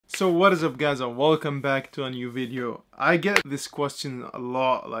So what is up guys, and welcome back to a new video. I get this question a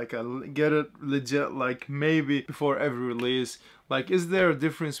lot, like I get it legit like maybe before every release. Like, is there a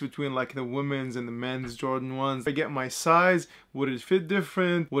difference between like the women's and the men's Jordan 1s? If I get my size, would it fit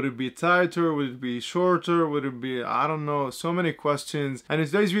different? Would it be tighter? Would it be shorter? Would it be, I don't know, so many questions. And in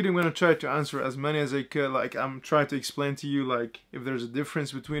today's video I'm gonna try to answer as many as I could. Like, I'm trying to explain to you like if there's a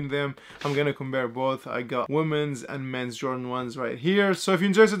difference between them. I'm gonna compare both. I got women's and men's Jordan 1s right here. So if you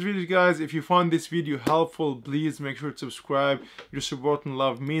enjoyed this video guys, if you found this video helpful, please make sure to subscribe. Your support and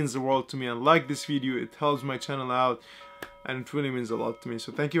love means the world to me, and like this video, it helps my channel out and it really means a lot to me.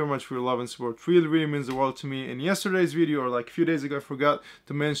 So thank you very much for your love and support. It really means the world to me. In yesterday's video, or like a few days ago, I forgot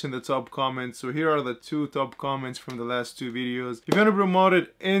to mention the top comments. So here are the 2 top comments from the last 2 videos. If you want to promote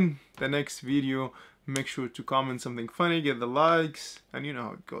it in the next video, make sure to comment something funny, get the likes, and you know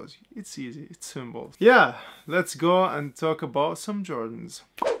how it goes. It's easy, it's simple. Yeah, let's go and talk about some Jordans.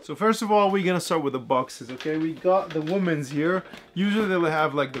 So first of all, we're gonna start with the boxes, okay? We got the women's here. Usually they'll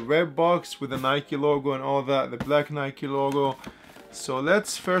have like the red box with the Nike logo and all that, the black Nike logo. So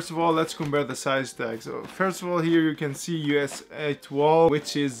let's compare the size tag. So first of all, here you can see USA 12,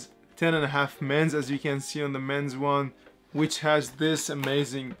 which is 10.5 men's, as you can see on the men's one, which has this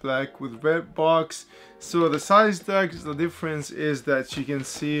amazing black with red box. So the size tags, the difference is that you can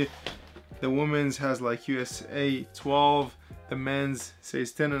see the women's has like USA 12, the men's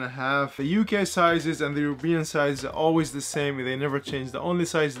says 10.5. The UK sizes and the European sizes are always the same, they never change. The only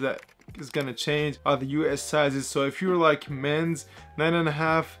size that is gonna change are the US sizes. So if you're like men's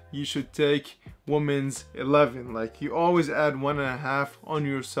 9.5, you should take women's 11. Like, you always add 1.5 on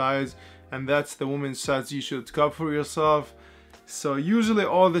your size, and that's the women's size you should cut for yourself. So usually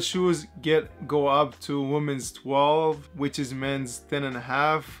all the shoes go up to women's 12, which is men's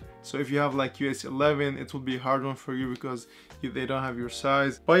 10.5. So if you have like US 11, it will be a hard one for you because they don't have your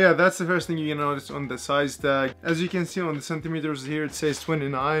size. But yeah, that's the first thing you're gonna notice on the size tag. As you can see on the centimeters here, it says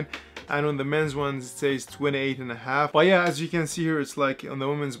 29, and on the men's ones it says 28.5. But yeah, as you can see here, it's like on the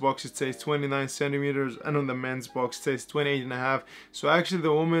women's box it says 29 centimeters, and on the men's box it says 28.5. So actually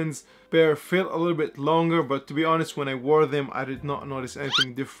the women's pair fit a little bit longer, but to be honest, when I wore them I did not notice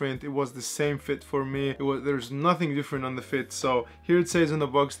anything different. It was the same fit for me. There's nothing different on the fit. So here it says on the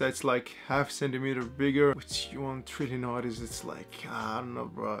box that it's like ½ centimeter bigger, which you won't really notice. It's like, I don't know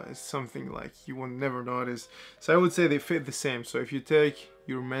bro, it's something like you will never notice. So I would say they fit the same. So if you take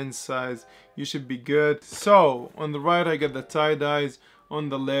your men's size, you should be good. So on the right I got the tie-dyes, on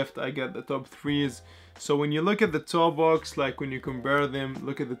the left I got the top 3s. So when you look at the toe box, like when you compare them,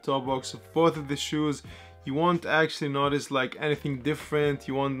 look at the toe box of both of the shoes, you won't actually notice like anything different.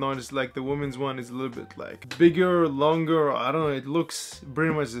 You won't notice like the women's one is a little bit like bigger, longer, I don't know, it looks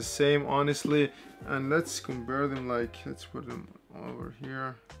pretty much the same honestly. And let's compare them, like let's put them over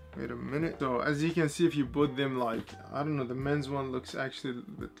here. Wait a minute. So as you can see, if you put them like, I don't know, the men's one looks actually a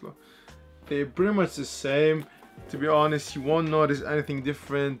little bit low. They're pretty much the same. To be honest, you won't notice anything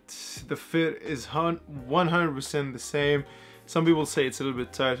different. The fit is 100% the same. Some people say it's a little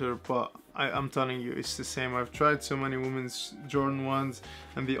bit tighter, but I'm telling you, it's the same. I've tried so many women's Jordan 1s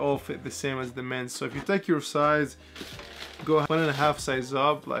and they all fit the same as the men's. So if you take your size, go 1.5 size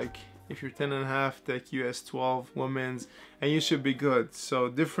up. Like if you're 10.5, take US 12 women's and you should be good. So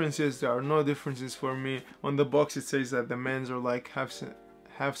differences, there are no differences for me. On the box it says that the men's are like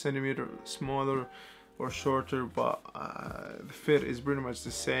half centimeter smaller or shorter, but the fit is pretty much the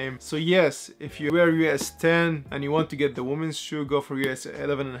same. So yes, if you wear US 10 and you want to get the women's shoe, go for US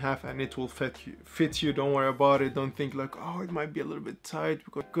 11.5 and it will fit you. Don't worry about it. Don't think like, oh, it might be a little bit tight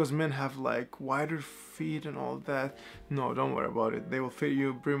because men have like wider feet and all that. No, don't worry about it. They will fit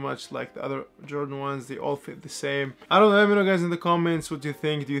you pretty much like the other Jordan 1s. They all fit the same. I don't know, let me know guys in the comments what you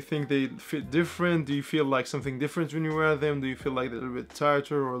think. Do you think they fit different? Do you feel like something different when you wear them? Do you feel like they're a little bit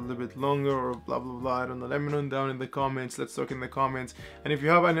tighter or a little bit longer or blah blah blah? I don't know. Let me know down in the comments. Let's talk in the comments. And if you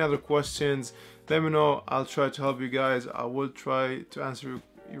have any other questions, let me know. I'll try to help you guys. I will try to answer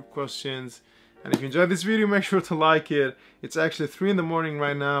your questions. And if you enjoyed this video, make sure to like it. It's actually 3 in the morning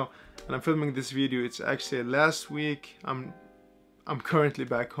right now and I'm filming this video. It's actually last week. I'm currently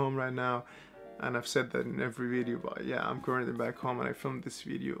back home right now, and I've said that in every video, but yeah, I'm currently back home and I filmed this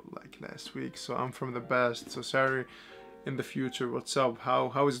video like last week. So I'm from the past, so sorry in the future. What's up?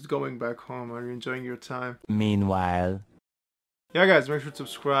 How is it going back home? Are you enjoying your time? Meanwhile, yeah guys, make sure to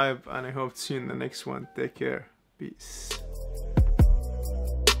subscribe and I hope to see you in the next one. Take care. Peace.